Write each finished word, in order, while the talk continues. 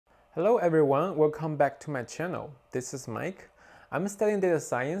Hello everyone, welcome back to my channel. This is Mike. I'm studying data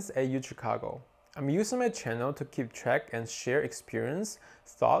science at UChicago. I'm using my channel to keep track and share experience,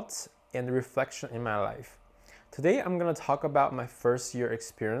 thoughts, and reflection in my life. Today I'm going to talk about my first year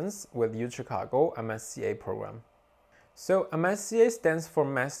experience with UChicago MSCA program. So MSCA stands for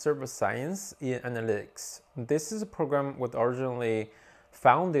Master of Science in Analytics. This is a program was originally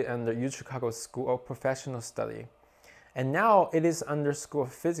founded under UChicago School of Professional Study, and now it is under School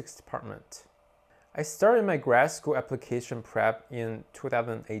of Physics department. I started my grad school application prep in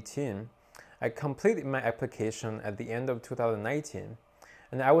 2018. I completed my application at the end of 2019,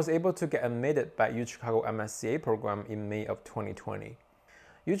 and I was able to get admitted by UChicago MSCA program in May of 2020.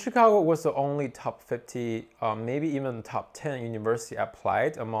 UChicago was the only top 50, maybe even top 10 university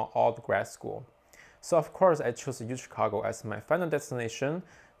applied among all the grad school. So of course I chose UChicago as my final destination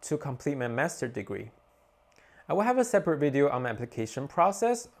to complete my master's degree. I will have a separate video on my application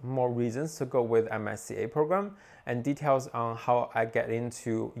process, more reasons to go with MSCA program, and details on how I get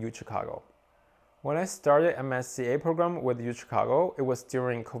into UChicago. When I started MSCA program with UChicago, it was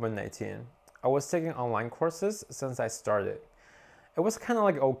during COVID-19. I was taking online courses since I started. It was kind of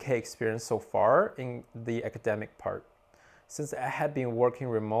like okay experience so far in the academic part. Since I had been working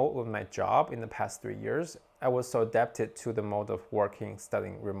remote with my job in the past 3 years, I was so adapted to the mode of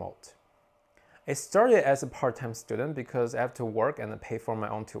studying remote. I started as a part-time student because I have to work and pay for my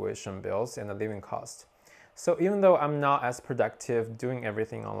own tuition bills and the living cost. So even though I'm not as productive doing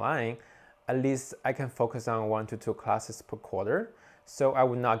everything online, at least I can focus on 1 to 2 classes per quarter, so I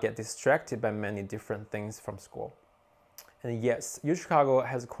would not get distracted by many different things from school. And yes, UChicago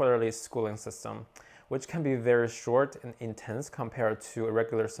has a quarterly schooling system, which can be very short and intense compared to a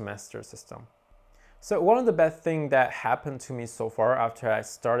regular semester system. So one of the best things that happened to me so far after I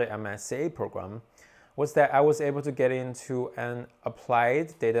started MSCA program was that I was able to get into an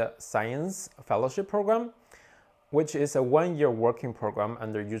applied data science fellowship program, which is a 1-year working program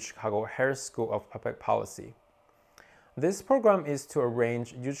under UChicago Harris School of Public Policy. This program is to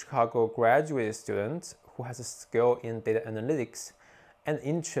arrange UChicago graduate students who has a skill in data analytics and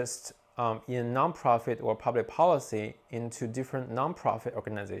interest in nonprofit or public policy into different nonprofit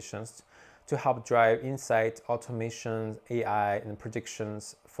organizations to help drive insight, automation, AI, and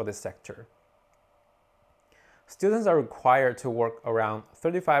predictions for the sector. Students are required to work around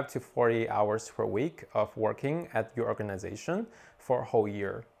 35 to 40 hours per week of working at your organization for a whole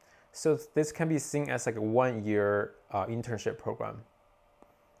year. So this can be seen as like a 1-year internship program.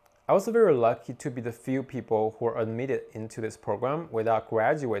 I was very lucky to be the few people who were admitted into this program without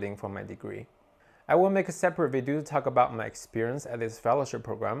graduating from my degree. I will make a separate video to talk about my experience at this fellowship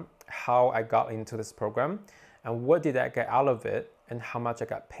program, how I got into this program, and what did I get out of it, and how much I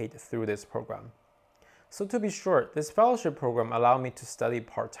got paid through this program. So to be short, this fellowship program allowed me to study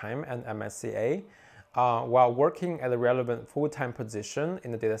part-time at MSCA while working at a relevant full-time position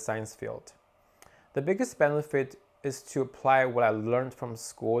in the data science field. The biggest benefit is to apply what I learned from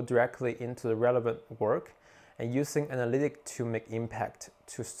school directly into the relevant work and using analytics to make impact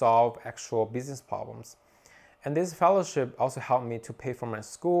to solve actual business problems. And this fellowship also helped me to pay for my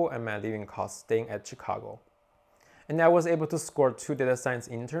school and my living costs staying at Chicago. And I was able to score 2 data science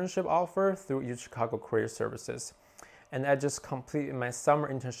internship offers through UChicago Career Services. And I just completed my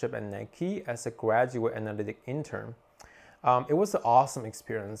summer internship at Nike as a graduate analytic intern. It was an awesome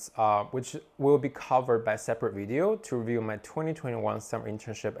experience, which will be covered by a separate video to review my 2021 summer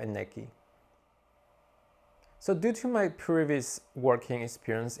internship at Nike. So due to my previous working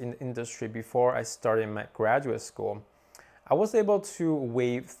experience in the industry before I started my graduate school, I was able to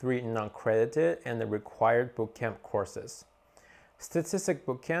waive 3 non-credited and required bootcamp courses: Statistics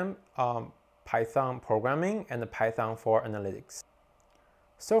Bootcamp, Python Programming, and the Python for Analytics.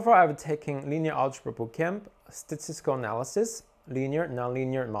 So far I've taken Linear Algebra Bootcamp, Statistical Analysis, Linear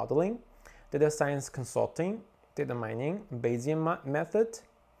Nonlinear Modeling, Data Science Consulting, Data Mining, Bayesian Method.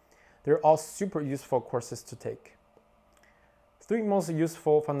 They're all super useful courses to take. 3 most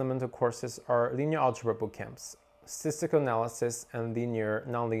useful fundamental courses are Linear Algebra Bootcamps, Statistical Analysis, and Linear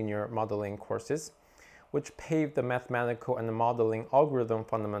Nonlinear Modeling courses, which pave the mathematical and modeling algorithm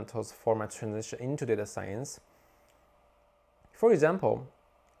fundamentals for my transition into data science. For example,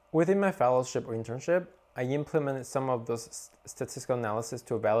 within my fellowship or internship, I implemented some of those statistical analysis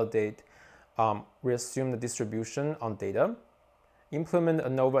to validate reassume the distribution on data, implement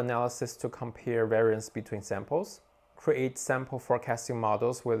ANOVA analysis to compare variance between samples, create sample forecasting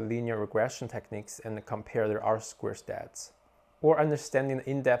models with linear regression techniques and compare their R-squared stats, or understanding the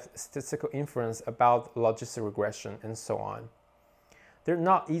in-depth statistical inference about logistic regression, and so on. They're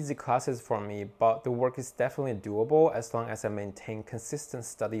not easy classes for me, but the work is definitely doable as long as I maintain consistent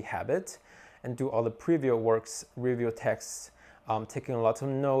study habit and do all the previous works, review texts, taking a lot of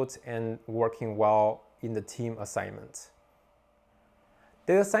notes, and working well in the team assignments.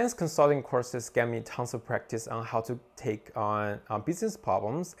 Data science consulting courses get me tons of practice on how to take on business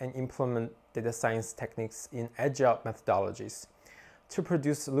problems and implement data science techniques in agile methodologies to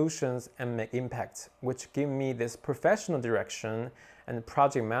produce solutions and make impact, which give me this professional direction and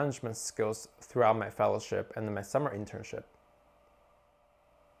project management skills throughout my fellowship and my summer internship.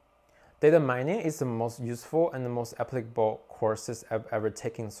 Data mining is the most useful and the most applicable courses I've ever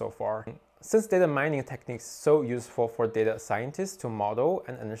taken so far. Since data mining techniques are so useful for data scientists to model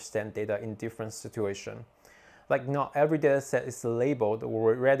and understand data in different situations, like not every data set is labeled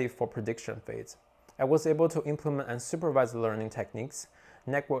or ready for prediction phase, I was able to implement unsupervised learning techniques,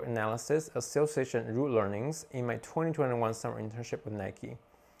 network analysis, association root learnings in my 2021 summer internship with Nike.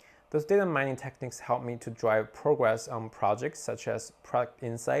 Those data mining techniques helped me to drive progress on projects such as product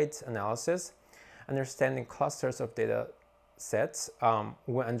insights analysis, understanding clusters of data sets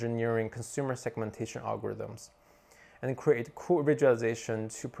when engineering consumer segmentation algorithms, and create cool visualization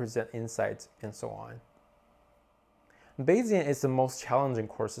to present insights and so on. Bayesian is the most challenging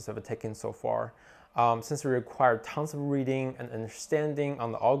courses I've taken so far, since it required tons of reading and understanding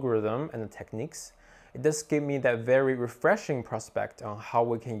on the algorithm and the techniques. It does give me that very refreshing prospect on how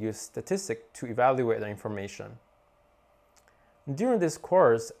we can use statistics to evaluate the information. During this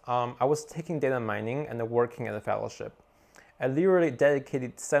course, I was taking data mining and working at a fellowship. I literally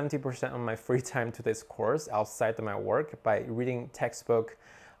dedicated 70% of my free time to this course outside of my work by reading textbook,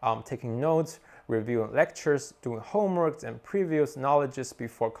 taking notes, reviewing lectures, doing homework and previous knowledges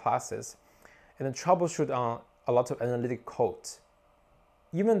before classes, and troubleshoot on a lot of analytic code.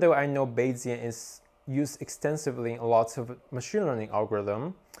 Even though I know Bayesian is used extensively in lots of machine learning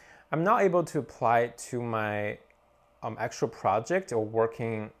algorithms, I'm not able to apply it to my actual project or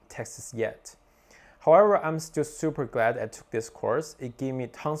working texts yet. However, I'm still super glad I took this course. It gave me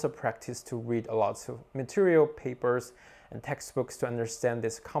tons of practice to read a lot of material, papers, and textbooks to understand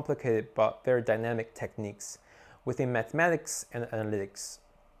these complicated but very dynamic techniques within mathematics and analytics.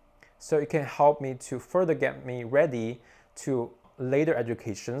 So it can help me to further get me ready to later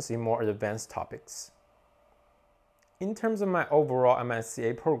educations in more advanced topics. In terms of my overall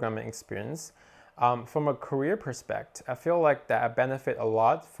MSCA programming experience, from a career perspective, I feel like that I benefit a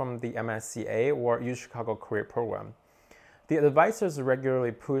lot from the MSCA or UChicago career program. The advisors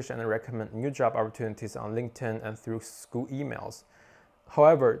regularly push and recommend new job opportunities on LinkedIn and through school emails.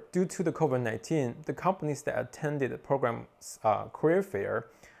 However, due to the COVID-19, the companies that attended the program's career fair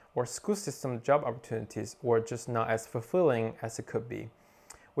or school system job opportunities were just not as fulfilling as it could be,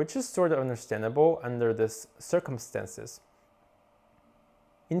 which is sort of understandable under these circumstances.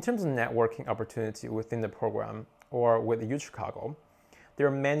 In terms of networking opportunity within the program or with UChicago, there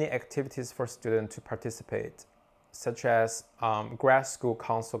are many activities for students to participate, such as grad school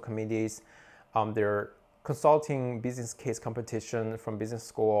council committees, their consulting business case competition from business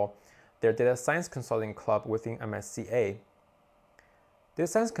school, their data science consulting club within MSCA. The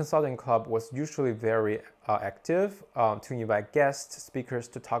Science Consulting Club was usually very active to invite guest speakers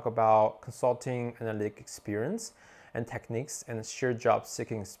to talk about consulting analytic experience and techniques and share job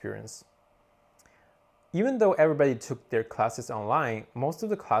seeking experience. Even though everybody took their classes online, most of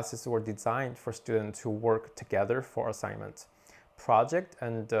the classes were designed for students to work together for assignments, project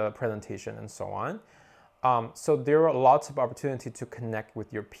and presentation and so on. So there were lots of opportunity to connect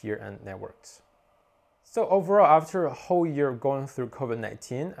with your peer and networks. So overall, after a whole year going through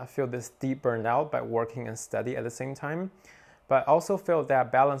COVID-19, I feel this deep burnout by working and study at the same time, but I also feel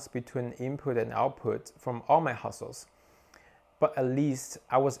that balance between input and output from all my hustles. But at least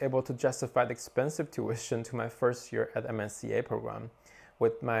I was able to justify the expensive tuition to my first year at MSCA program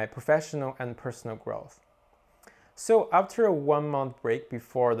with my professional and personal growth. So after a 1-month break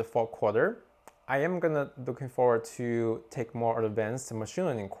before the fall quarter, I am looking forward to take more advanced machine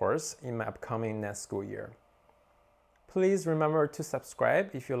learning course in my upcoming next school year. Please remember to subscribe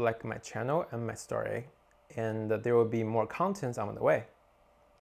if you like my channel and my story, and there will be more content on the way.